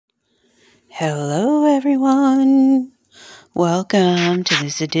Hello, everyone. Welcome to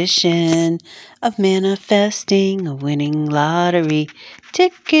this edition of Manifesting a Winning Lottery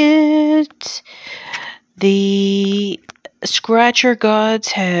Ticket. The Scratcher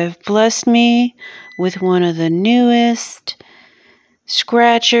gods have blessed me with one of the newest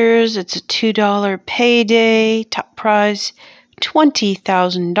scratchers. It's a $2 payday, top prize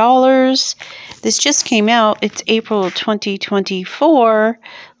 $20,000. This just came out. It's April 2024.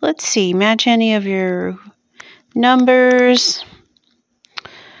 Let's see. Match any of your numbers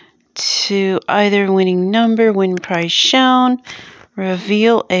to either winning number, win prize shown,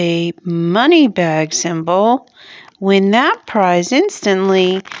 reveal a money bag symbol, win that prize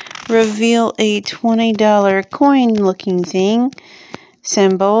instantly, reveal a $20 coin looking thing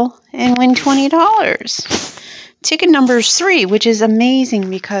symbol, and win $20. Ticket number 3, which is amazing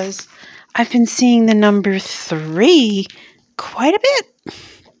because I've been seeing the number 3 quite a bit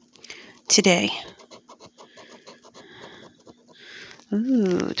today.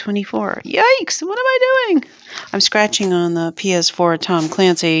 Ooh, 24. Yikes, what am I doing? I'm scratching on the PS4 Tom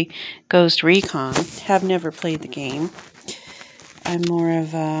Clancy Ghost Recon. Have never played the game. I'm more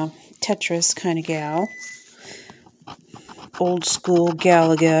of a Tetris kind of gal. Old school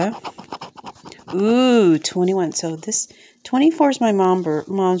Galaga. Ooh, 21. So this 24 is my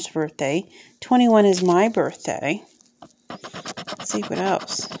mom's birthday. 21 is my birthday. Let's see what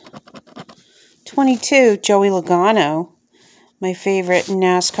else. 22, Joey Logano, my favorite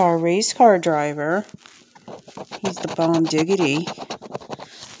NASCAR race car driver. He's the bomb diggity.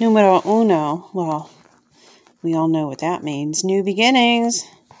 Numero uno. Well, we all know what that means. New beginnings.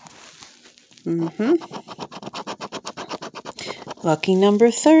 Lucky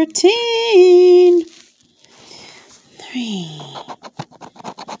number 13. 3.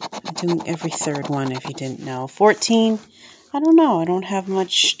 I'm doing every third one if you didn't know. 14. I don't know. I don't have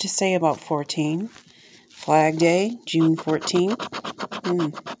much to say about 14. Flag Day, June 14th.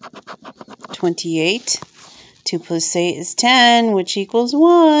 28. 2 plus 8 is 10, which equals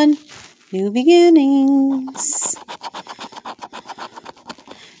 1. New beginnings.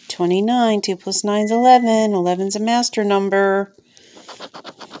 29. 2 plus 9 is 11. 11's a master number.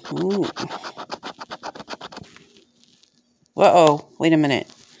 Ooh. Uh-oh. Wait a minute.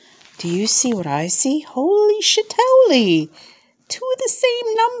 Do you see what I see? Holy shit-holy. 2 of the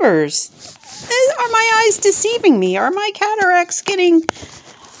same numbers. Are my eyes deceiving me? Are my cataracts getting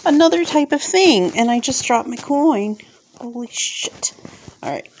another type of thing? And I just dropped my coin. Holy shit.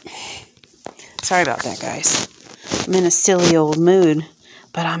 All right. Sorry about that, guys. I'm in a silly old mood,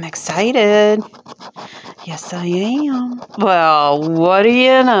 but I'm excited. Yes, I am. Well, what do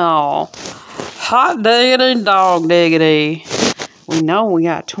you know? Hot diggity, dog diggity. We know we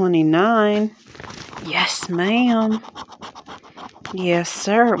got 29. Yes, ma'am. Yes,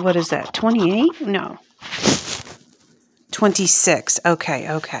 sir. What is that? 28? No. 26. Okay.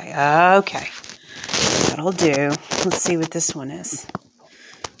 That'll do. Let's see what this one is.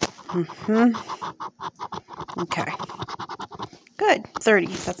 Okay. Good. 30.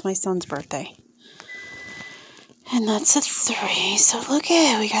 That's my son's birthday. And that's a 3. So look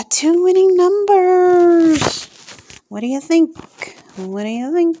at it. We got 2 winning numbers. What do you think? What do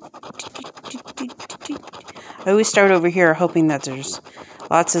you think? I always start over here hoping that there's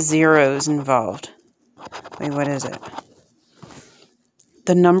lots of zeros involved. Wait, what is it?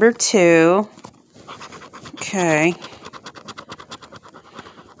 The number 2. Okay.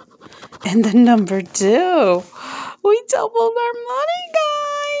 And the number 2. We doubled our money,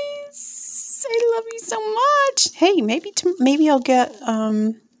 guys. I love you so much. Hey, maybe I'll get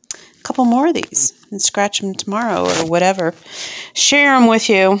a couple more of these and scratch them tomorrow or whatever. Share them with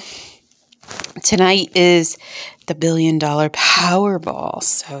you. Tonight is the $1 billion Powerball,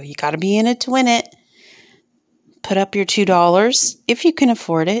 so you got to be in it to win it. Put up your $2 if you can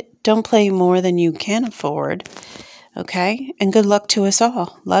afford it. Don't play more than you can afford. Okay? And good luck to us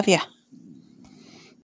all. Love ya.